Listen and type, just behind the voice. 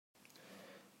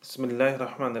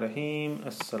Bismillahirrahmanirrahim.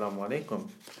 Assalamu alaikum.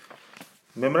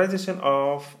 Memorization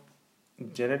of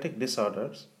genetic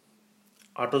disorders: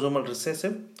 autosomal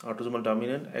recessive, autosomal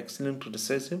dominant, X-linked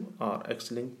recessive, or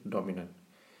X-linked dominant.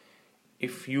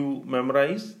 If you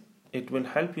memorize, it will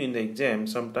help you in the exam.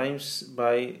 Sometimes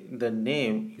by the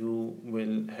name you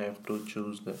will have to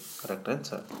choose the correct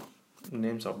answer.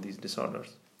 Names of these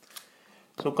disorders.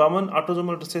 So common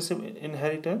autosomal recessive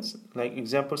inheritance, like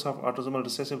examples of autosomal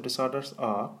recessive disorders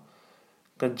are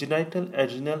congenital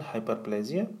adrenal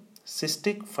hyperplasia,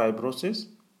 cystic fibrosis,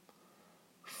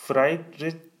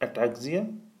 Friedreich ataxia,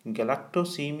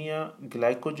 galactosemia,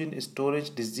 glycogen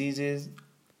storage diseases,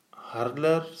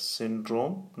 Hurler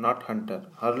syndrome, not Hunter,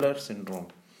 Hurler syndrome,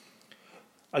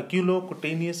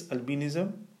 oculocutaneous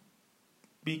albinism,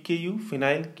 PKU,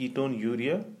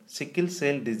 phenylketonuria, sickle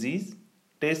cell disease,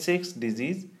 Tay-Sachs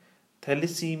disease,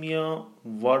 thalassemia,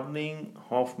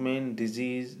 Werning-Hoffmann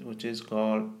disease, which is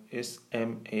called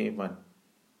SMA1,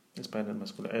 spinal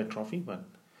muscular atrophy 1.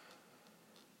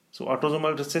 So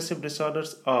autosomal recessive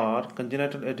disorders are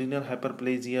congenital adrenal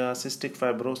hyperplasia, cystic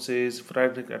fibrosis,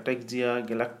 Friedreich ataxia,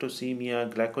 galactosemia,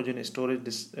 glycogen storage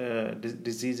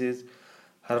diseases,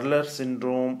 Hurler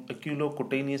syndrome,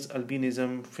 oculocutaneous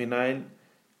albinism,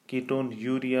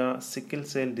 phenylketonuria, sickle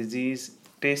cell disease,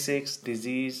 Tay-Sachs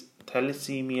disease,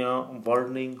 thalassemia,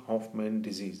 Werning-Hoffmann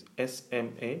disease,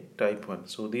 SMA type 1.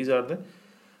 So these are the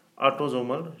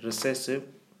autosomal recessive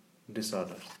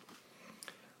disorders.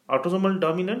 Autosomal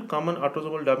dominant, common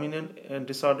autosomal dominant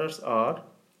disorders are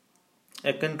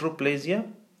achondroplasia,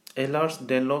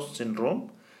 Ehlers-Danlos syndrome,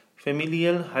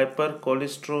 familial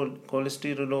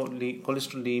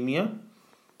hypercholesterolemia,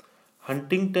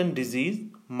 Huntington disease,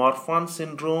 Marfan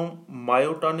syndrome,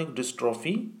 myotonic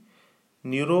dystrophy,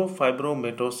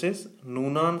 neurofibromatosis,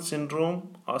 Noonan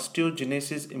syndrome,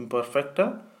 osteogenesis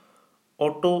imperfecta,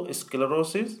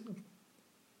 otosclerosis,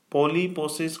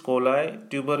 polyposis coli,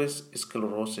 tuberous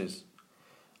sclerosis.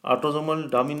 Autosomal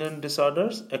dominant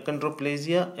disorders: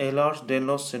 achondroplasia,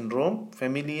 Ehlers-Danlos syndrome,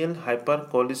 familial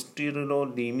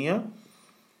hypercholesterolemia,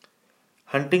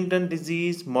 Huntington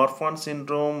disease, Marfan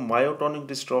syndrome, myotonic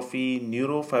dystrophy,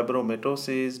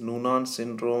 neurofibromatosis, Noonan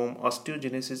syndrome,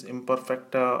 osteogenesis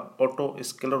imperfecta,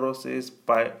 otosclerosis,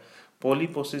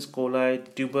 polyposis coli,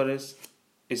 tuberous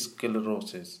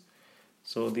sclerosis.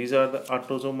 So these are the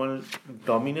autosomal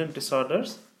dominant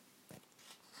disorders.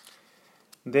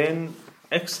 Then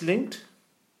X-linked.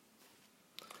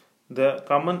 The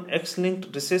common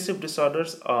X-linked recessive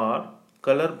disorders are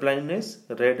color blindness,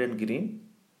 red and green,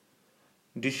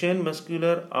 Duchenne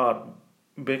muscular or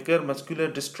Becker muscular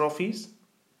dystrophies,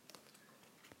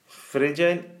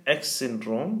 Fragile X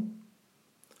syndrome,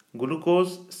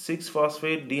 glucose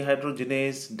 6-phosphate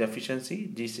dehydrogenase deficiency,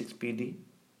 G6PD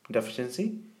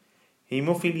deficiency,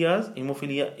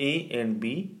 hemophilia A and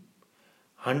B,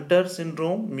 Hunter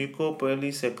syndrome,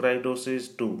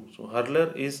 mucopolysaccharidosis 2. So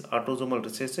Hurler is autosomal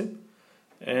recessive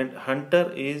and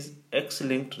Hunter is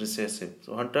X-linked recessive.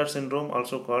 So Hunter syndrome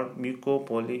also called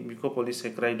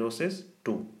mucopolysaccharidosis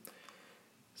 2.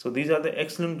 So these are the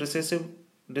X-linked recessive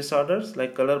disorders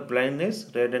like color blindness,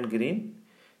 red and green,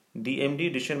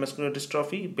 DMD, Duchenne muscular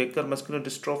dystrophy, Becker muscular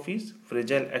dystrophies,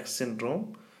 Fragile X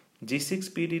syndrome,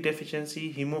 G6PD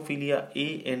deficiency, hemophilia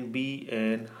A and B,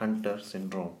 and Hunter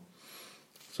syndrome.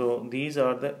 So these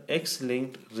are the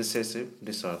X-linked recessive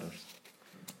disorders.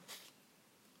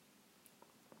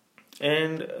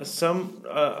 And some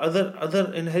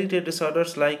other inherited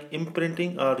disorders like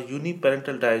imprinting or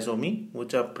uniparental disomy,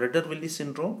 which are Prader-Willi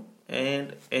syndrome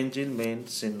and Angelman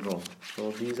syndrome.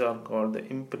 So these are called the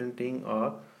imprinting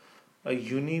or a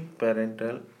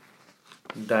uniparental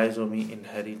disomy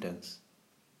inheritance.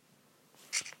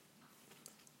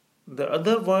 The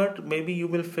other word maybe you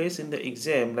will face in the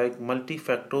exam like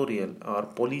multifactorial or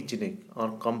polygenic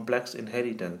or complex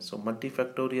inheritance. So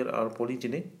multifactorial or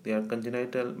polygenic, they are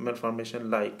congenital malformation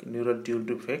like neural tube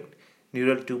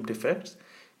defects,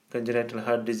 congenital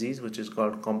heart disease, which is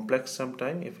called complex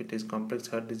sometime if it is complex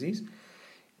heart disease,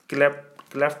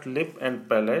 cleft lip and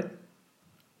palate,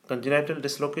 congenital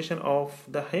dislocation of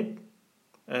the hip,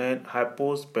 and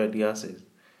hypospadiasis,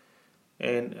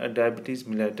 and diabetes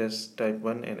mellitus type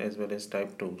 1 and as well as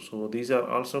type 2. So these are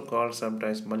also called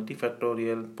sometimes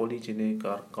multifactorial, polygenic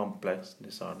or complex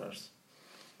disorders.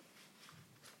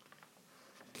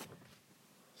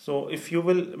 So if you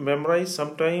will memorize,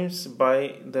 sometimes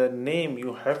by the name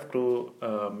you have to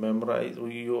memorize,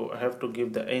 you have to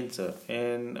give the answer,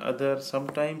 and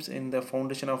sometimes in the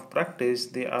foundation of practice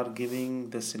they are giving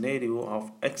the scenario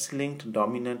of X-linked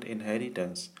dominant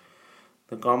inheritance.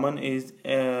 The common is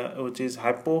which is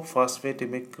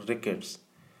hypophosphatemic rickets.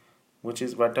 which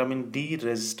is vitamin D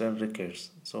resistant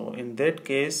rickets. So in that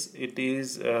case, it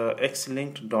is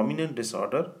X-linked dominant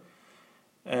disorder,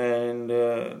 and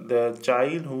the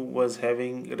child who was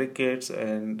having rickets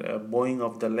and bowing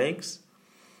of the legs,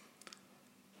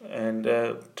 and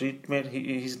treatment,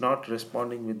 he is not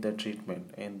responding with the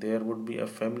treatment, and there would be a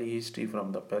family history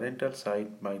from the parental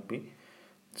side might be.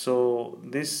 So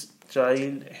this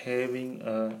child having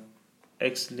a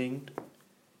X-linked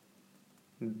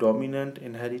dominant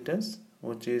inheritance,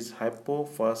 which is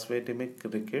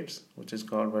hypophosphatemic rickets, which is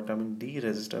called vitamin D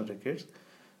resistant rickets.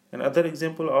 Another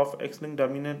example of X-linked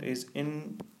dominant is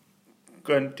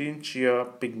incontinentia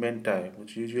pigmenti,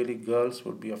 which usually girls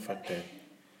would be affected.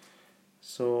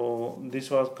 So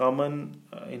this was common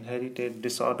inherited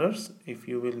disorders. If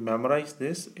you will memorize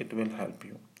this, it will help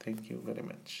you. Thank you very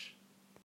much.